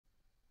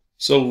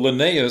So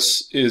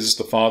Linnaeus is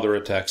the father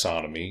of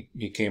taxonomy.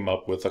 He came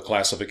up with a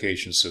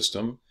classification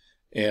system,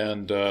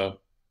 and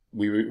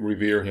we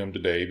revere him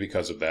today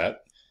because of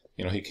that.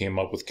 You know, he came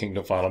up with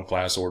kingdom, phylum,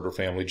 class, order,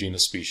 family,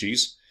 genus,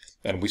 species,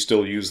 and we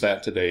still use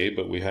that today,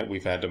 but we've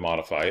had to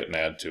modify it and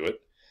add to it.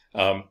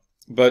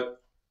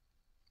 But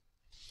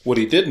what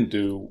he didn't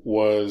do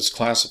was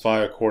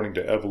classify according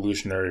to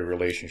evolutionary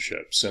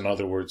relationships. In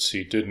other words,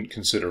 he didn't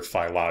consider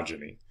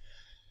phylogeny.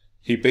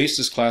 He based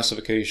his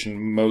classification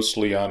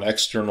mostly on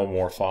external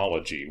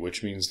morphology,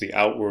 which means the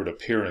outward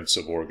appearance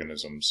of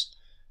organisms.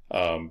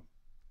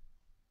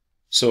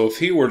 So if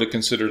he were to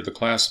consider the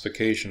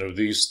classification of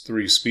these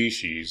three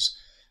species,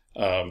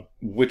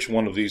 which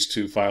one of these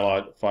two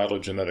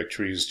phylogenetic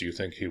trees do you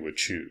think he would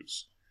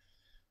choose?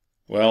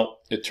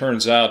 Well, it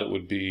turns out it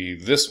would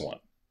be this one.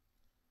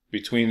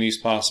 Between these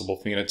possible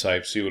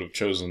phenotypes, he would have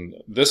chosen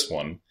this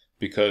one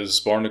because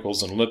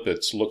barnacles and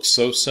limpets look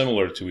so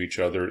similar to each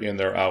other in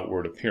their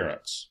outward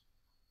appearance.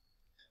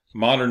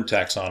 Modern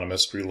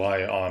taxonomists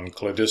rely on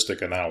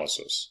cladistic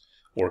analysis,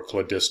 or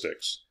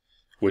cladistics,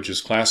 which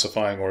is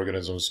classifying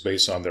organisms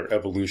based on their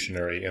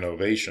evolutionary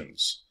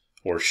innovations,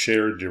 or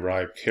shared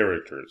derived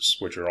characters,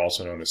 which are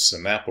also known as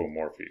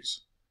synapomorphies.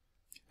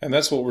 And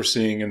that's what we're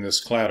seeing in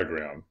this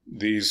cladogram.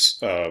 These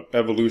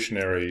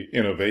evolutionary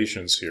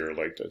innovations here,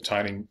 like the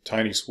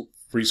tiny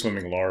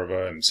free-swimming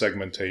larvae and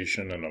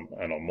segmentation and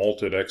a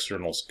molted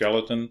external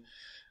skeleton,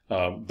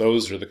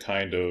 those are the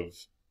kind of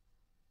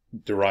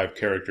derived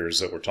characters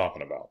that we're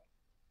talking about.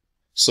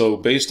 So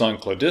based on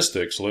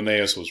cladistics,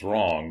 Linnaeus was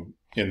wrong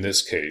in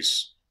this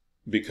case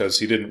because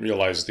he didn't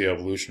realize the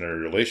evolutionary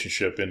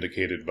relationship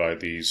indicated by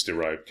these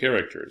derived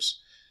characters.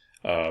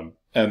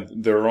 And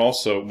there are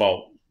also,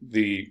 well,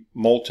 the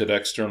molted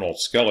external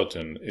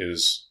skeleton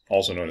is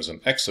also known as an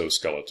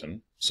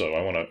exoskeleton. So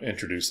I want to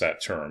introduce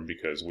that term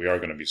because we are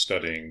going to be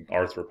studying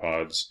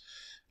arthropods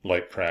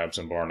like crabs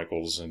and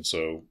barnacles, and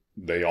so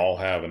they all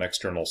have an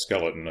external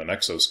skeleton, an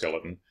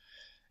exoskeleton,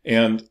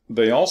 and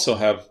they also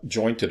have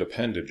jointed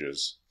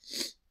appendages.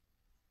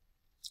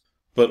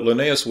 But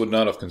Linnaeus would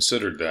not have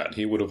considered that.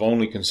 He would have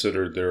only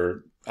considered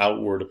their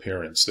outward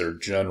appearance, their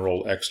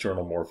general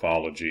external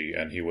morphology,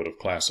 and he would have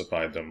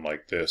classified them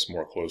like this,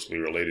 more closely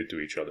related to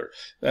each other.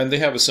 And they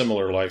have a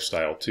similar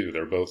lifestyle too.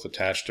 They're both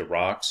attached to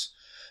rocks.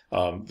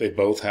 They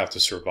both have to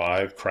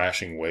survive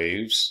crashing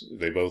waves.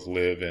 They both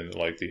live in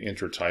like the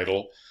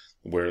intertidal,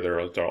 where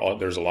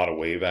there's a lot of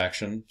wave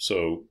action.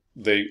 So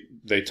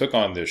they took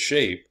on this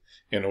shape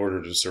in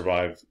order to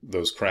survive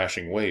those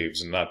crashing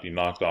waves and not be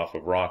knocked off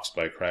of rocks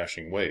by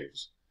crashing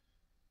waves.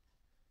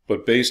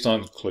 But based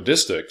on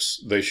cladistics,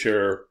 they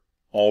share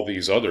all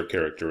these other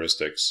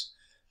characteristics.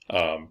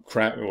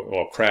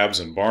 Crabs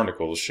and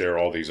barnacles share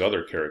all these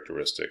other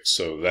characteristics.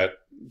 So that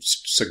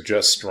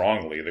suggests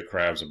strongly that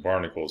crabs and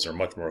barnacles are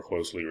much more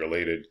closely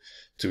related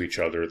to each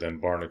other than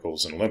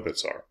barnacles and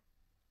limpets are.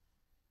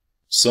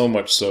 So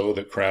much so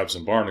that crabs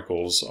and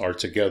barnacles are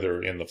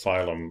together in the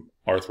phylum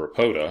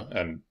Arthropoda,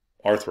 and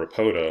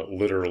Arthropoda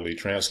literally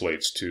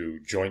translates to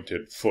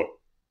jointed foot,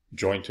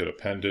 jointed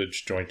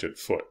appendage, jointed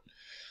foot.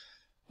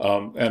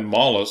 And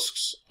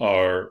mollusks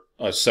are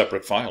a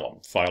separate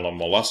phylum, phylum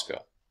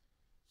Mollusca.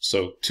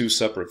 So two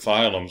separate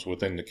phylums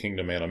within the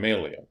kingdom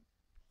Animalia.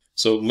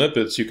 So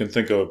limpets you can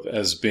think of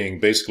as being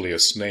basically a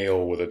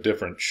snail with a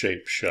different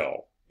shaped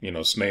shell. You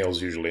know,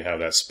 snails usually have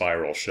that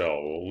spiral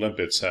shell. Well,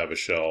 limpets have a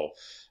shell,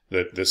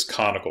 this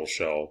conical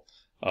shell.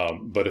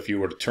 But if you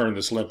were to turn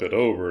this limpet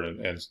over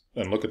and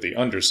look at the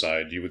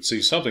underside, you would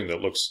see something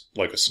that looks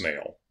like a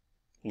snail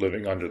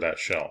living under that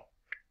shell.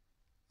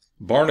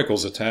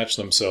 Barnacles attach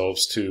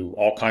themselves to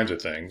all kinds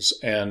of things,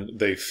 and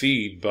they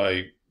feed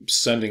by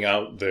sending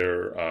out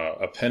their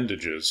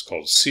appendages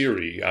called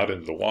cirri out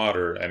into the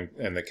water,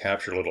 and they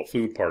capture little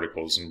food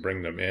particles and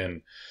bring them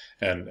in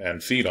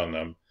and feed on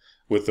them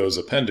with those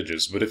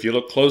appendages. But if you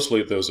look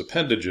closely at those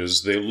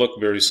appendages, they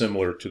look very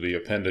similar to the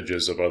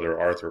appendages of other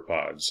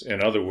arthropods.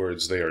 In other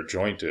words, they are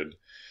jointed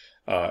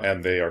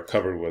and they are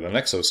covered with an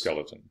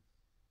exoskeleton.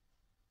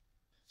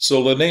 So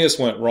Linnaeus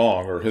went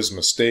wrong, or his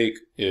mistake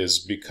is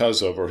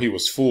because of, or he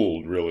was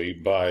fooled really,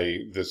 by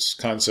this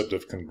concept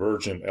of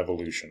convergent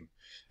evolution.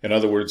 In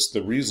other words,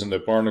 the reason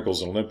that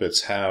barnacles and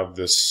limpets have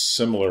this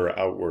similar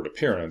outward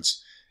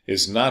appearance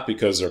is not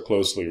because they're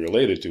closely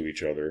related to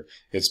each other.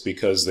 It's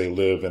because they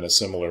live in a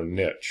similar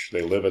niche.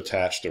 They live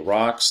attached to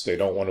rocks. They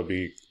don't want to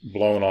be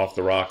blown off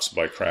the rocks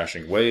by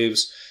crashing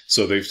waves.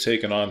 So they've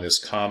taken on this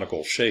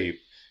conical shape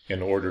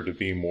in order to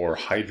be more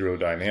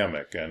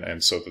hydrodynamic,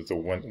 and so that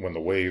when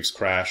the waves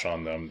crash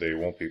on them, they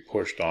won't be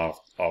pushed off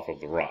of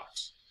the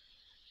rocks.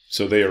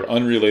 So they are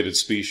unrelated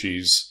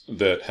species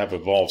that have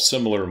evolved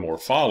similar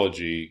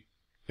morphology,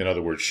 in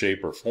other words,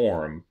 shape or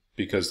form,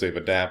 because they've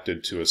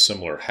adapted to a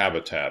similar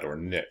habitat or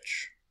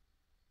niche.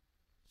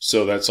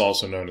 So that's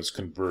also known as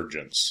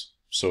convergence.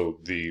 So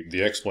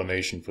the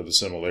explanation for the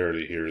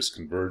similarity here is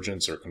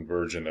convergence or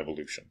convergent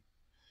evolution.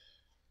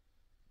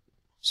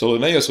 So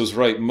Linnaeus was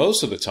right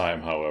most of the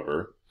time,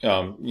 however,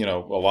 a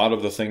lot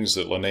of the things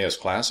that Linnaeus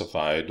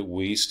classified,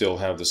 we still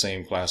have the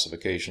same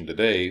classification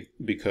today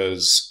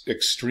because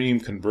extreme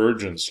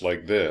convergence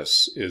like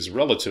this is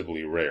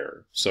relatively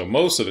rare. So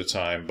most of the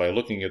time, by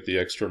looking at the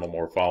external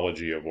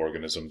morphology of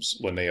organisms,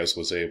 Linnaeus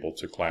was able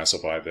to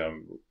classify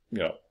them,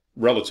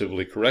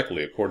 relatively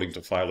correctly according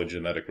to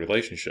phylogenetic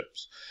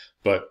relationships.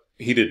 But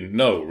he didn't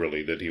know,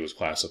 really, that he was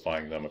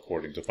classifying them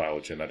according to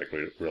phylogenetic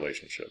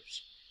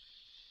relationships.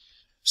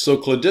 So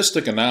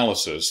cladistic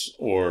analysis,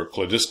 or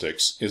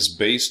cladistics, is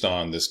based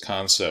on this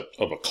concept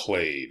of a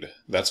clade.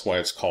 That's why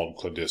it's called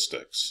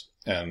cladistics.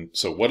 And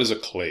so what is a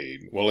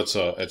clade? Well, it's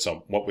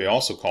what we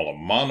also call a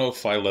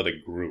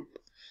monophyletic group,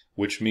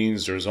 which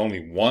means there's only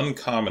one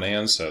common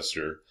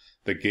ancestor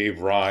that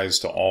gave rise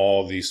to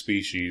all these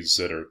species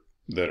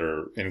that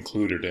are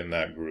included in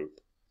that group.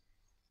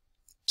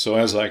 So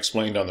as I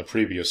explained on the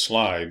previous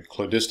slide,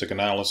 cladistic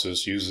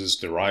analysis uses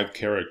derived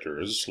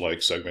characters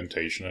like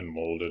segmentation and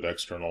molded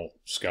external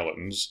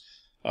skeletons,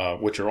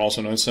 which are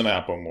also known as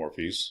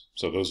synapomorphies.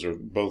 So those are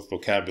both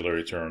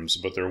vocabulary terms,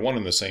 but they're one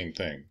and the same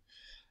thing.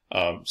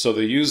 So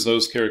they use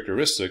those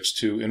characteristics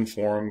to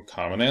inform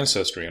common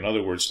ancestry, in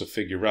other words, to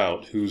figure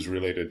out who's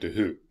related to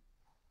who.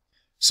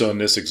 So in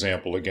this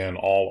example, again,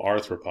 all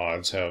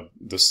arthropods have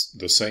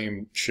the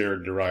same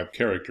shared derived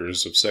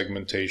characters of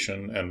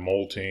segmentation and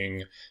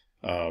molting,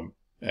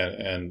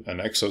 and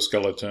an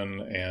exoskeleton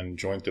and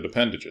jointed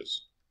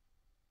appendages.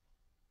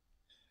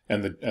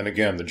 And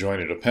again, the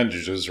jointed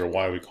appendages are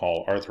why we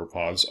call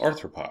arthropods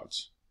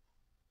arthropods.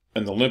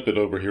 And the limpet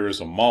over here is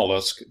a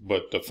mollusk,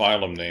 but the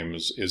phylum name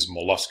is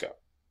mollusca.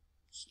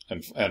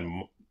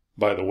 And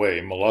by the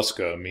way,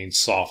 mollusca means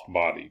soft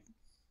body.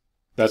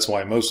 That's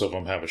why most of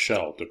them have a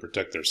shell, to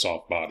protect their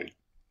soft body.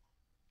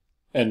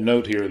 And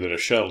note here that a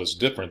shell is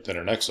different than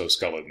an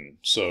exoskeleton.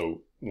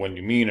 So when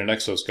you mean an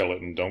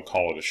exoskeleton, don't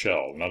call it a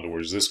shell. In other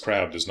words, this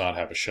crab does not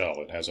have a shell.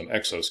 It has an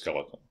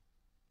exoskeleton.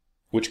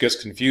 Which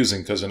gets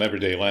confusing because in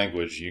everyday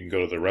language, you can go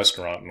to the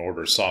restaurant and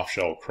order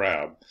soft-shell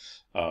crab,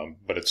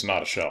 but it's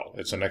not a shell.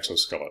 It's an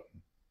exoskeleton.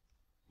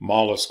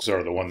 Mollusks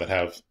are the one that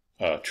have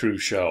true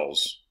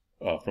shells,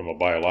 from a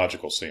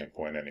biological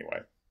standpoint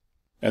anyway.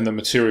 And the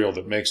material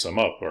that makes them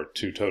up are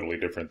two totally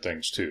different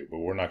things too, but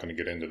we're not going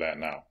to get into that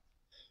now.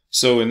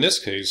 So in this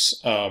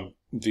case, a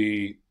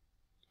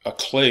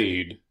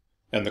clade,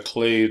 and the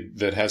clade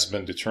that has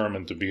been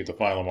determined to be the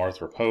phylum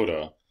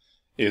Arthropoda,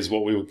 is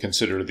what we would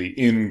consider the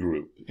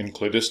in-group. In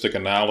cladistic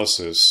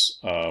analysis,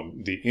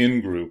 the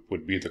in-group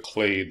would be the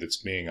clade that's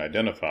being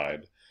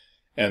identified,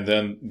 and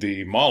then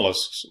the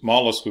mollusk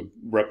would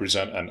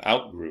represent an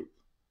out-group,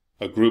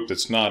 a group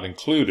that's not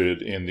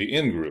included in the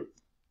in-group,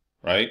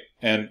 right?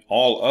 And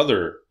all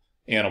other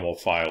animal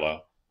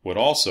phyla would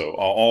also,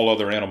 all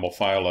other animal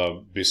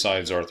phyla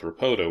besides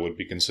Arthropoda would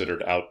be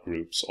considered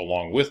outgroups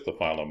along with the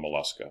phylum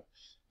Mollusca.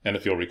 And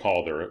if you'll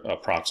recall, there are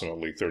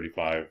approximately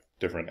 35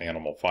 different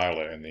animal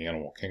phyla in the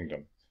animal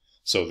kingdom.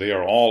 So they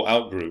are all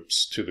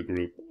outgroups to the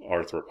group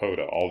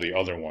Arthropoda. All the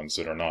other ones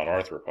that are not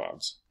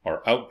arthropods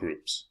are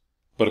outgroups.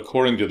 But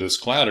according to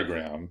this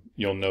cladogram,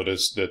 you'll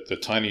notice that the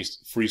tiny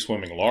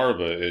free-swimming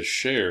larva is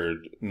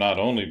shared not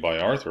only by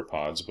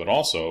arthropods, but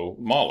also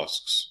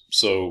mollusks.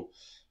 So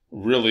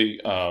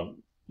really,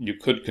 you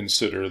could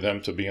consider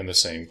them to be in the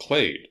same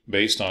clade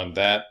based on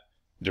that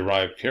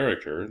derived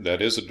character.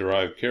 That is a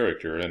derived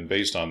character, and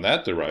based on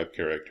that derived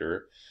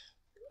character,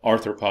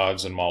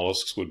 arthropods and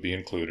mollusks would be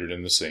included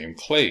in the same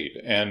clade,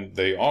 and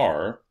they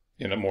are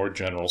in a more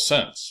general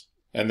sense.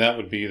 And that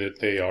would be that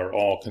they are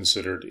all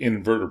considered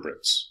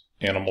invertebrates,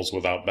 animals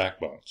without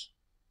backbones.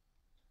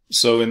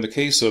 So in the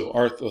case of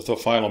the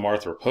phylum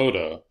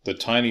Arthropoda, the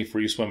tiny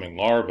free-swimming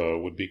larva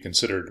would be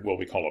considered what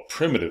we call a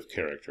primitive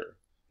character,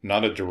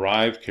 not a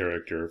derived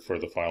character for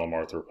the phylum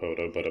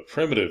Arthropoda, but a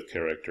primitive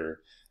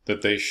character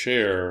that they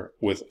share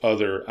with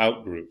other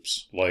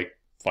outgroups like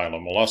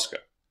phylum Mollusca.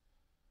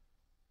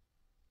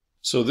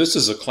 So this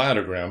is a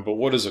cladogram, but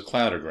what is a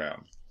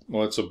cladogram?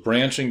 Well, it's a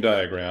branching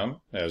diagram,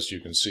 as you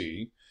can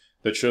see,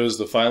 that shows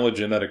the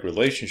phylogenetic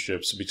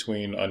relationships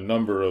between a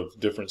number of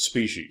different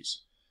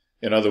species.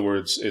 In other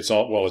words, it's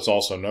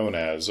also known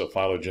as a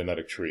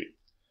phylogenetic tree.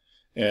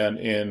 And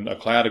in a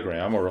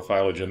cladogram or a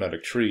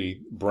phylogenetic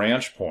tree,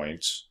 branch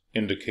points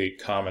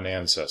indicate common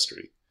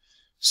ancestry.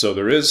 So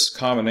there is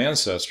common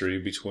ancestry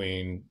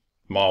between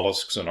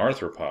mollusks and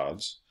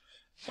arthropods,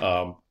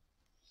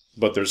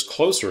 but there's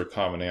closer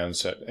common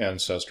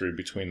ancestry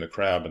between the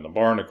crab and the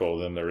barnacle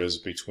than there is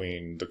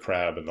between the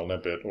crab and the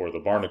limpet or the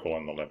barnacle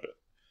and the limpet.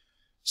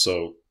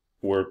 So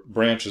where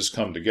branches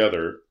come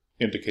together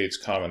indicates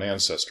common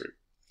ancestry.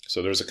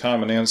 So there's a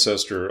common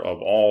ancestor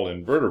of all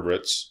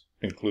invertebrates,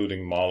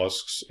 including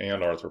mollusks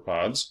and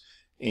arthropods,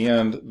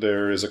 and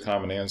there is a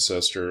common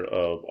ancestor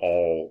of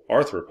all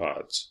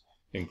arthropods,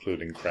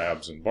 including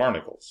crabs and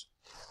barnacles.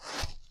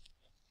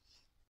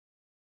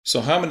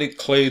 So how many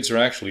clades are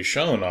actually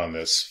shown on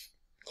this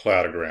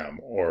cladogram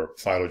or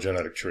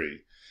phylogenetic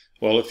tree?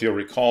 Well, if you'll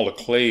recall, a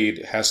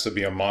clade has to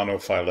be a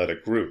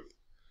monophyletic group.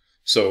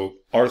 So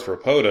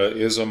Arthropoda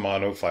is a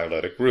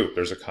monophyletic group.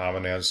 There's a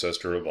common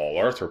ancestor of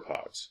all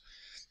arthropods.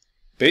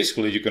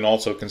 Basically, you can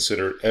also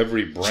consider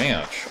every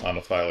branch on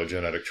a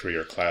phylogenetic tree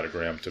or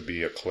cladogram to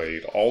be a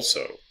clade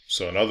also.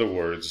 So in other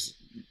words,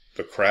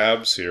 the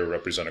crabs here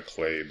represent a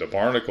clade, the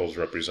barnacles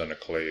represent a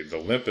clade, the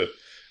limpet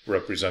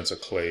represents a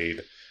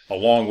clade,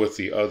 along with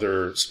the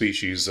other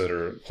species that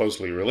are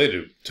closely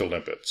related to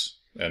limpets.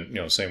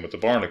 And same with the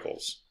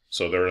barnacles.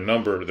 So there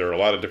are a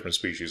lot of different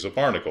species of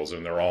barnacles,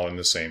 and they're all in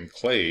the same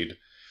clade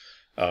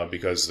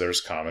because there's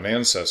common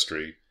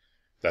ancestry.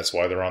 That's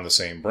why they're on the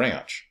same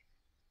branch.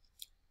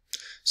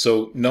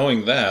 So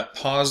knowing that,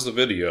 pause the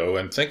video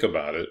and think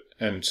about it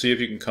and see if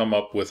you can come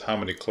up with how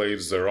many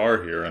clades there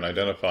are here and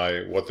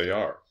identify what they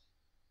are.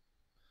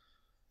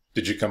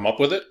 Did you come up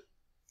with it?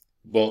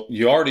 Well,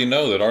 you already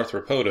know that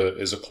Arthropoda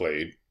is a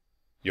clade.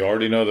 You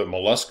already know that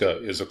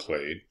Mollusca is a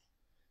clade.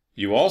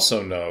 You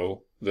also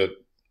know that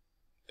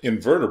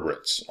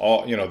invertebrates,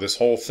 this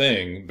whole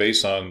thing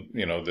based on,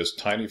 this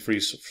tiny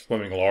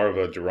free-swimming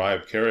larva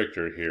derived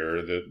character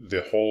here,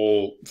 the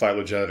whole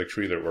phylogenetic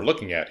tree that we're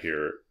looking at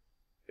here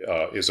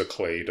is a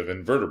clade of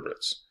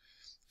invertebrates.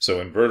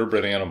 So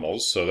invertebrate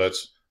animals, so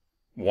that's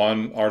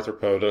 1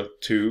 Arthropoda,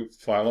 2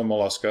 phylum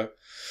Mollusca,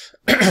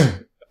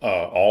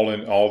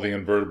 all the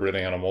invertebrate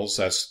animals,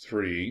 that's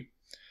 3.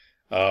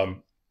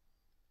 And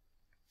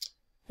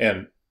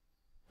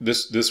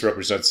this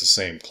represents the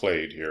same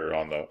clade here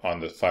on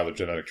the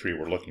phylogenetic tree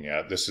we're looking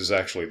at. This is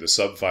actually the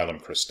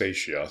subphylum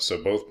Crustacea.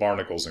 So both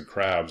barnacles and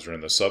crabs are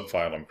in the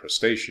subphylum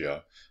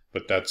Crustacea,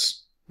 but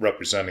that's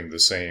representing the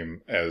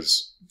same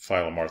as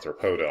phylum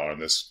Arthropoda on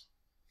this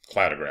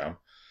cladogram.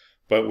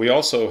 But we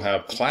also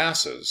have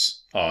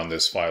classes on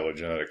this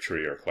phylogenetic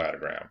tree or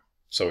cladogram.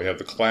 So we have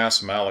the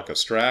class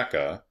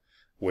Malacostraca,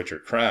 which are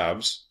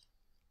crabs,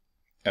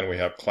 and we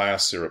have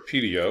class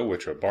Cirripedia,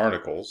 which are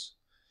barnacles,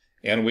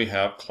 and we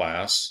have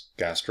class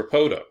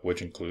Gastropoda,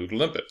 which include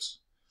limpets.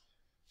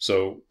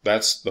 So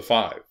that's the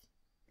 5.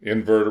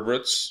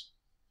 Invertebrates,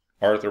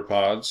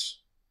 arthropods,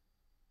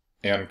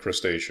 and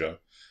crustacea,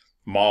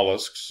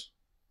 mollusks,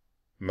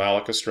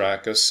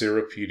 Malacostraca,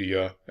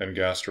 Cirripedia, and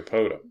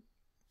Gastropoda,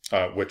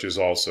 which is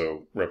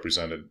also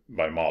represented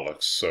by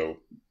mollusks. So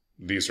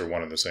these are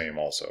one and the same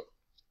also.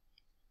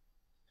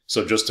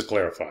 So just to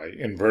clarify,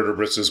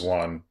 invertebrates is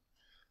 1,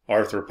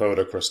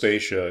 Arthropoda,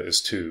 Crustacea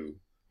is 2,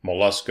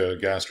 Mollusca,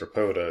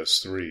 Gastropoda is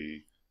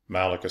 3,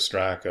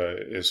 Malacostraca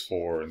is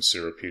 4, and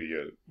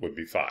Cirripedia would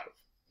be 5.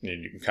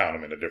 And you can count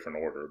them in a different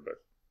order, but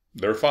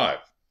they're 5.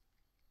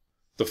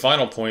 The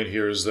final point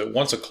here is that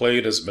once a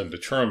clade has been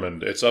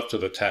determined, it's up to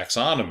the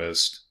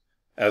taxonomist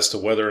as to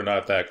whether or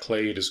not that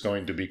clade is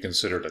going to be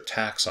considered a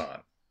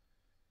taxon.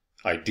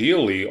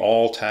 Ideally,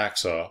 all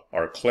taxa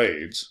are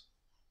clades,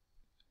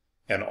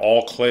 and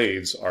all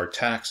clades are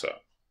taxa.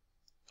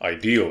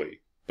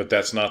 Ideally, but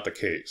that's not the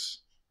case.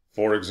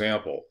 For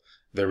example,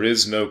 there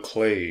is no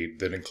clade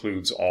that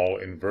includes all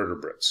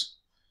invertebrates.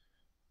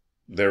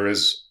 There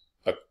is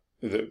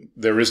no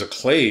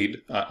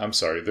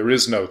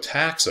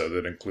taxa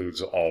that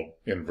includes all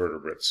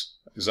invertebrates.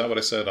 Is that what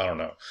I said? I don't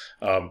know.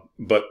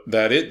 But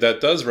that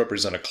does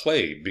represent a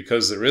clade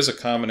because there is a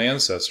common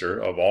ancestor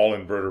of all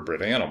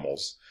invertebrate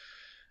animals.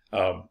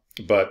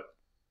 But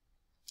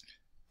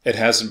it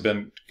hasn't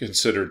been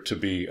considered to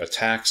be a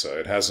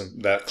taxa.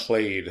 That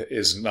clade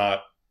is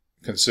not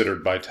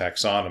considered by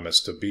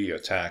taxonomists to be a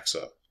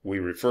taxa. We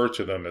refer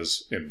to them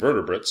as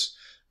invertebrates,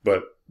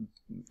 but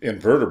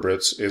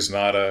invertebrates is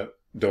not a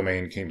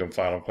domain, kingdom,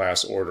 phylum,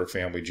 class, order,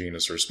 family,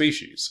 genus, or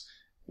species.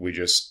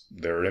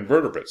 They're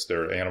invertebrates.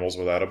 They're animals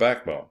without a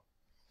backbone.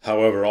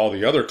 However, all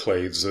the other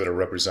clades that are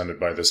represented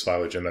by this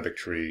phylogenetic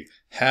tree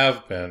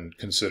have been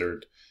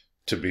considered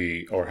to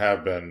be, or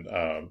have been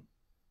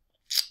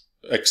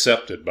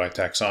accepted by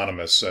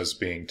taxonomists as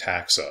being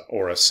taxa,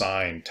 or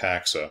assigned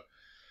taxa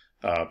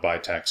by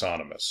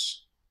taxonomists.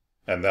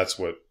 And that's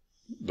what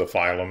the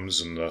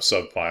phylums and the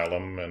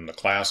subphylum and the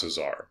classes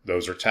are.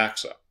 Those are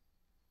taxa.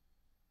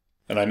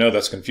 And I know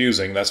that's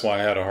confusing. That's why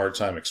I had a hard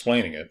time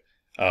explaining it.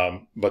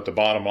 But the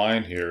bottom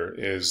line here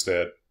is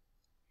that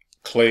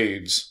all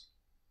clades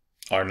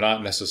are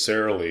not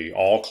necessarily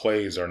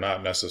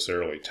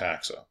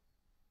taxa.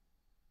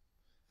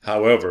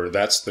 However,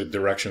 that's the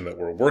direction that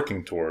we're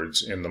working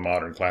towards in the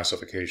modern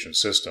classification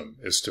system,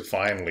 is to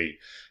finally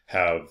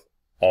have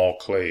all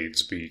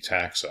clades be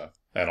taxa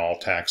and all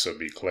taxa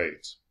be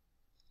clades.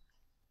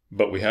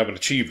 But we haven't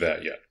achieved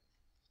that yet.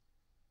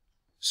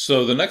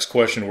 So the next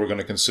question we're going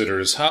to consider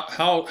is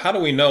how do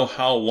we know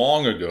how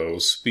long ago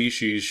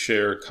species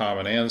share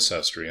common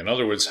ancestry? In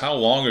other words, how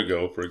long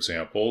ago, for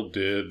example,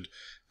 did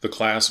the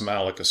class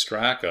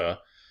Malacostraca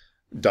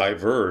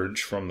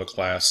diverge from the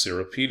class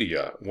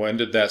Cirripedia? When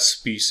did that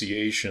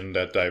speciation,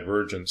 that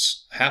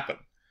divergence, happen?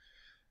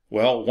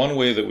 Well, one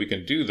way that we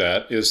can do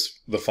that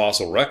is the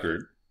fossil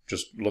record,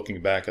 just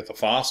looking back at the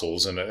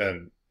fossils, and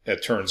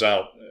it turns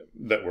out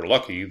that we're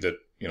lucky that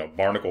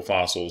barnacle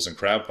fossils and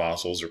crab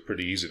fossils are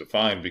pretty easy to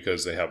find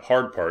because they have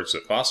hard parts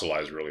that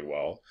fossilize really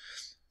well.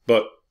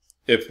 But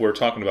if we're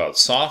talking about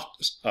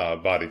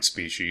soft-bodied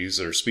species,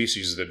 or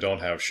species that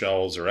don't have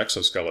shells or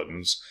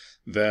exoskeletons,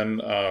 then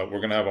we're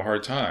going to have a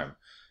hard time.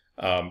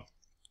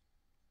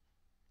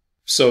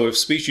 So if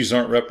species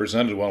aren't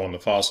represented well in the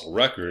fossil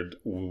record,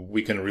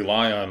 we can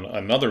rely on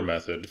another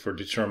method for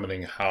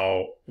determining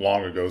how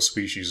long ago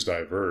species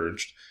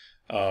diverged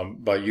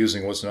by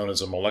using what's known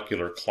as a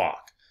molecular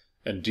clock.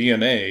 And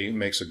DNA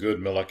makes a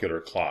good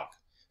molecular clock.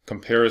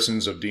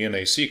 Comparisons of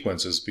DNA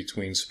sequences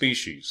between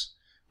species.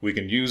 We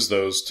can use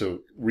those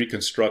to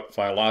reconstruct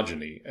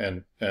phylogeny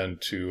and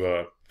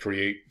to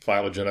create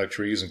phylogenetic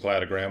trees and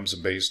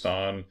cladograms based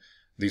on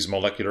these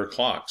molecular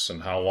clocks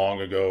and how long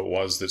ago it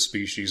was that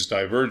species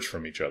diverged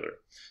from each other.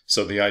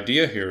 So the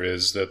idea here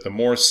is that the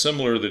more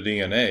similar the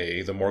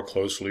DNA, the more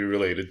closely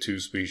related two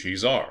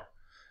species are.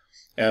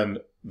 And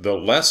the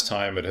less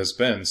time it has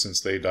been since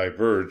they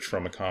diverged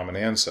from a common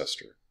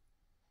ancestor.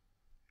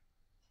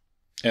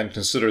 And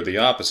consider the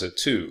opposite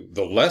too.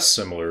 The less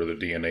similar the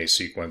DNA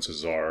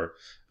sequences are,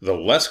 the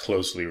less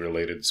closely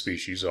related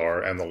species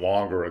are, and the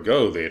longer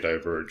ago they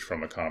diverged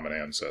from a common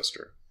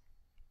ancestor.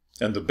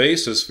 And the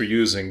basis for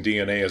using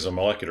DNA as a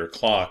molecular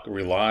clock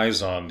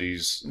relies on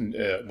these,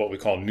 what we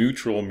call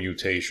neutral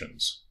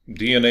mutations.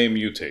 DNA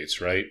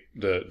mutates, right?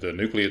 The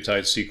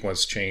nucleotide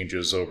sequence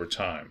changes over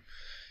time.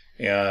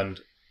 And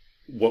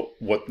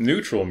what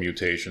neutral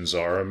mutations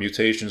are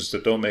mutations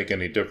that don't make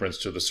any difference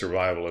to the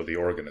survival of the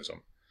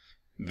organism.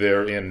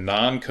 They're in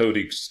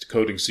non-coding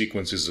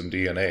sequences in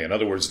DNA. In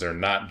other words, they're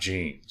not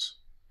genes,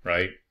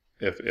 right?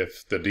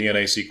 If the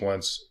DNA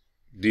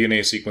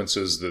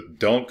sequences that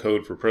don't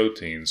code for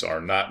proteins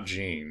are not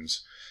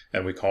genes,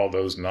 and we call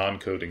those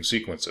non-coding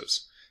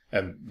sequences.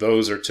 And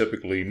those are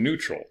typically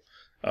neutral,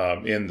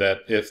 in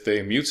that if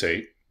they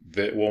mutate,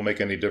 that won't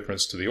make any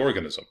difference to the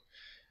organism.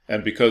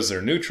 And because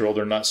they're neutral,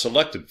 they're not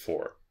selected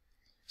for.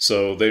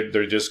 So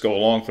they just go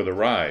along for the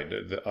ride.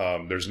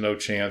 There's no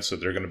chance that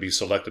they're going to be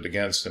selected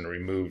against and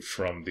removed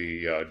from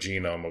the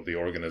genome of the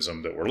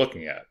organism that we're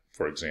looking at,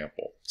 for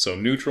example. So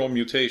neutral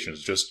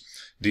mutations, just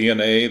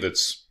DNA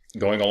that's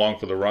going along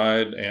for the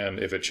ride, and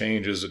if it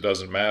changes, it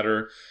doesn't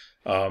matter.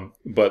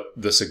 But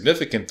the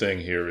significant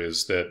thing here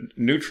is that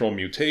neutral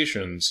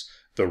mutations,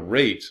 the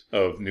rate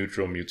of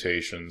neutral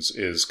mutations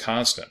is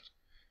constant.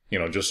 You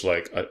know, just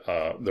like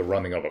the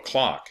running of a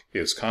clock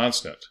is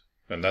constant.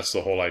 And that's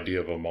the whole idea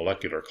of a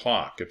molecular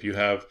clock. If you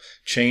have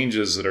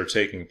changes that are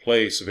taking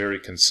place very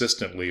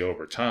consistently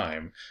over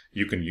time,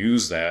 you can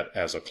use that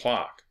as a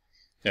clock.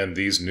 And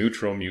these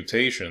neutral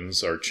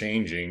mutations are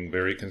changing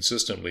very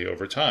consistently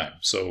over time.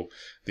 So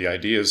the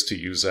idea is to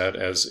use that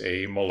as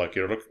a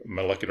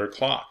molecular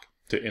clock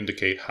to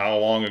indicate how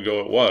long ago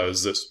it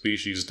was that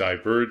species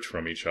diverged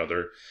from each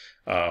other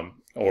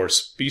or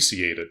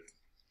speciated.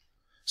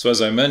 So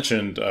as I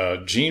mentioned,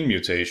 gene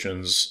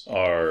mutations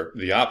are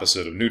the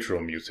opposite of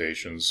neutral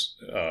mutations.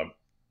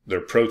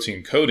 They're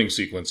protein coding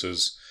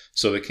sequences,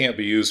 so they can't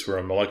be used for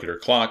a molecular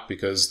clock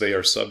because they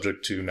are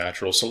subject to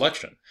natural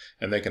selection.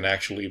 And they can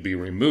actually be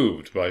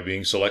removed by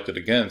being selected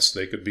against.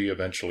 They could be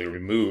eventually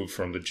removed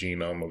from the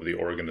genome of the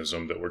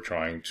organism that we're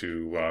trying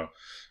to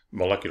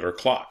molecular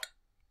clock.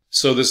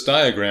 So this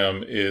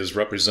diagram is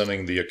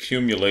representing the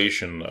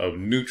accumulation of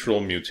neutral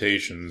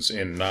mutations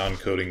in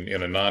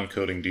a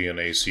non-coding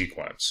DNA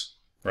sequence,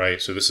 right?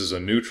 So this is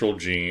a neutral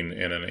gene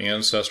in an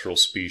ancestral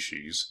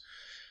species.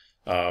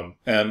 And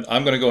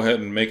I'm going to go ahead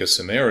and make a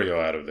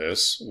scenario out of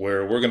this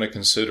where we're going to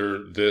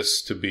consider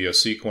this to be a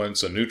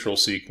sequence, a neutral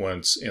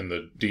sequence in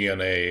the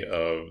DNA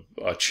of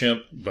a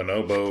chimp,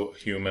 bonobo,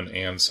 human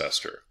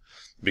ancestor,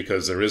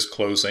 because there is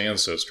close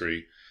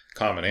ancestry,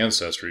 common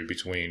ancestry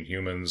between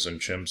humans and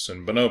chimps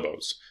and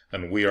bonobos.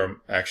 And we are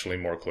actually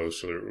more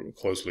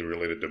closely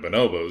related to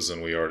bonobos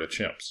than we are to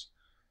chimps.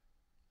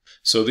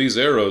 So these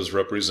arrows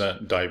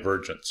represent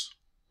divergence,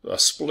 a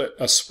split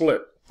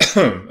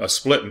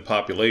in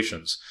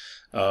populations.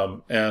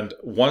 And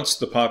once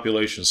the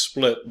populations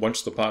split,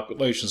 once the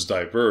populations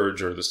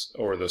diverge or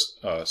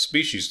the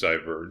species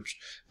diverge,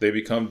 they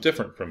become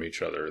different from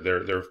each other.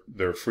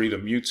 They're free to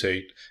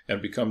mutate and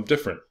become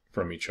different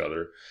from each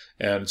other.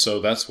 And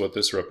so that's what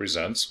this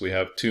represents. We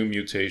have two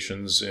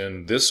mutations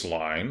in this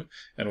line,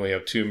 and we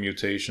have two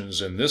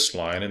mutations in this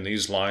line, and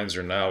these lines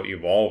are now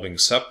evolving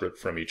separate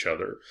from each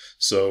other.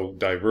 So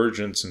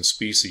divergence and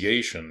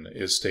speciation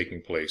is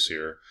taking place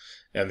here.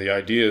 And the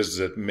idea is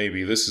that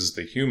maybe this is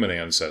the human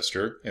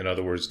ancestor. In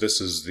other words,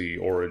 this is the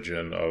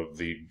origin of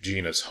the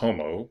genus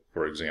Homo,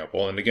 for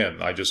example. And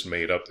again, I just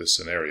made up this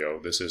scenario.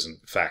 This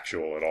isn't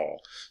factual at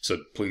all. So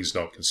please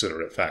don't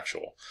consider it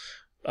factual.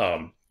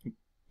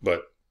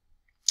 But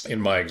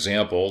in my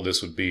example,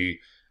 this would be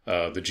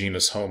the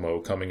genus Homo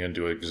coming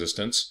into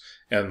existence.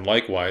 And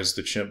likewise,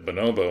 the chimp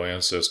bonobo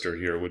ancestor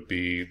here would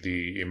be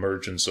the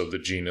emergence of the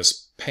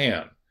genus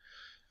Pan,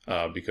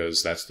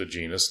 because that's the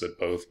genus that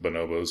both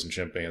bonobos and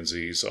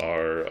chimpanzees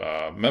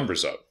are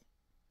members of,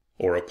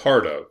 or a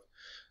part of.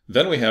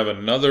 Then we have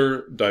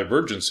another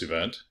divergence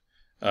event,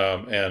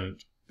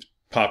 and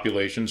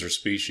populations or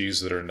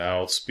species that are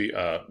now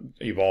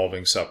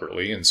evolving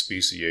separately in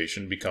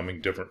speciation,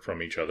 becoming different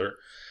from each other.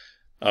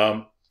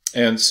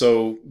 And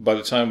so by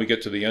the time we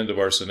get to the end of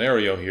our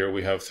scenario here,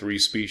 we have three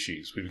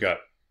species. We've got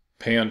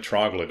pan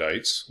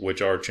troglodytes,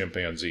 which are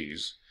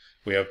chimpanzees.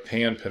 we have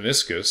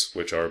pan-paniscus,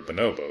 which are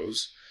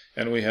bonobos,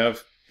 and we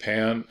have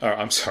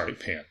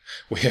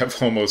we have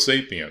Homo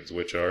sapiens,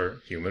 which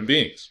are human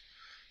beings.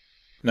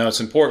 Now, it's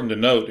important to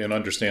note in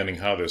understanding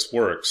how this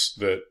works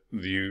that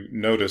you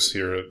notice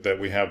here that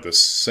we have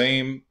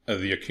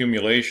the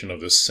accumulation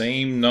of the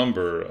same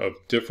number of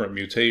different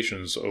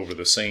mutations over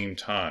the same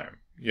time.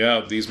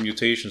 Yeah, these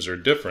mutations are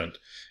different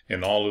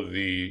in all of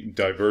the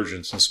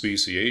divergence and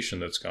speciation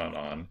that's gone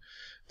on.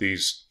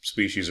 These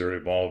species are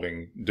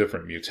evolving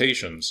different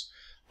mutations,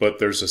 but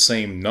there's the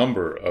same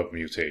number of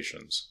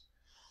mutations.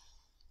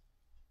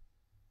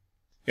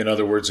 In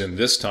other words, in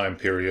this time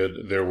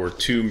period, there were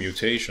 2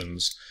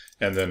 mutations,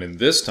 and then in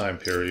this time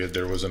period,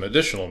 there was an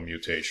additional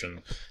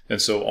mutation.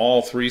 And so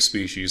all 3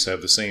 species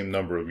have the same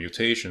number of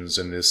mutations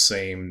in this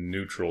same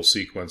neutral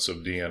sequence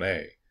of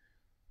DNA.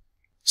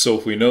 So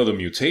if we know the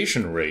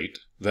mutation rate,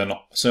 then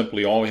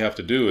simply all we have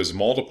to do is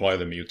multiply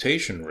the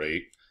mutation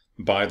rate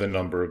by the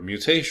number of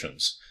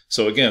mutations.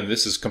 So again,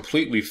 this is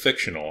completely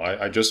fictional.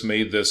 I just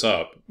made this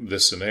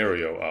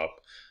scenario up.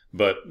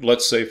 But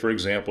let's say, for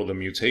example, the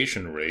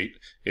mutation rate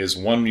is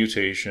 1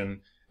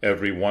 mutation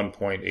every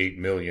 1.8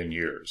 million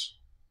years,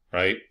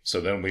 right?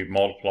 So then we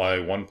multiply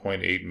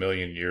 1.8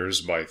 million years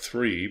by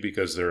 3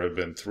 because there have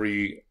been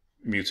 3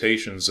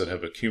 mutations that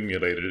have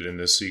accumulated in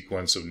this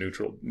sequence of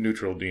neutral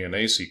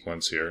DNA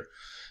sequence here.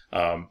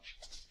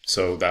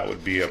 So that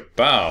would be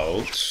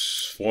about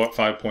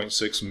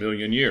 5.6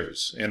 million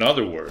years. In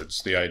other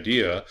words, the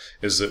idea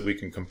is that we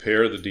can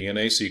compare the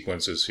DNA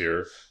sequences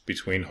here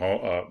between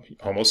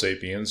Homo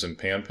sapiens and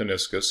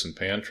pan-paniscus and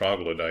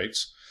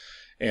pan-troglodytes.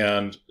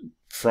 And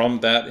from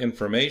that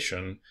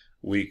information,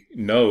 we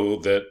know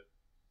that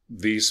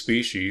these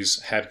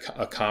species had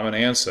a common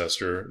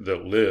ancestor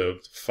that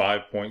lived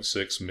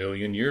 5.6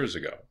 million years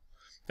ago.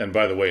 And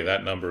by the way,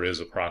 that number is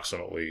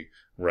approximately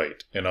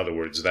right. In other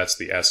words, that's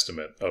the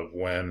estimate of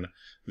when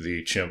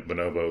the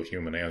chimp-bonobo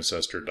human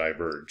ancestor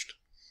diverged.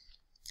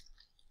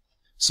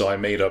 So I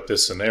made up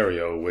this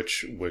scenario,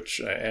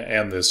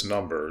 and this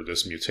number,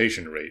 this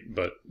mutation rate,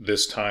 but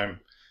this time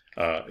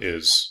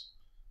is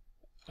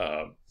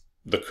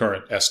the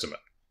current estimate.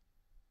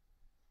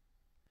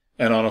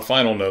 And on a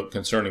final note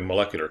concerning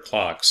molecular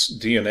clocks,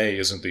 DNA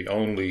isn't the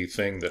only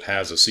thing that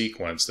has a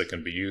sequence that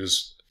can be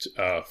used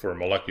as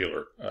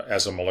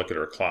a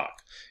molecular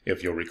clock.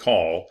 If you'll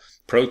recall,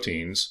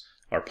 proteins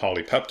are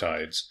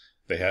polypeptides.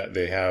 They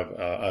have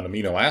an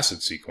amino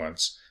acid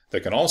sequence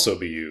that can also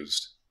be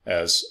used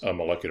as a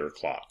molecular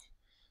clock.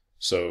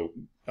 So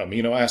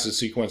amino acid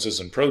sequences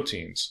and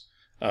proteins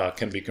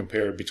can be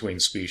compared between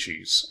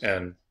species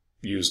and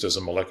used as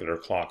a molecular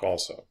clock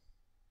also.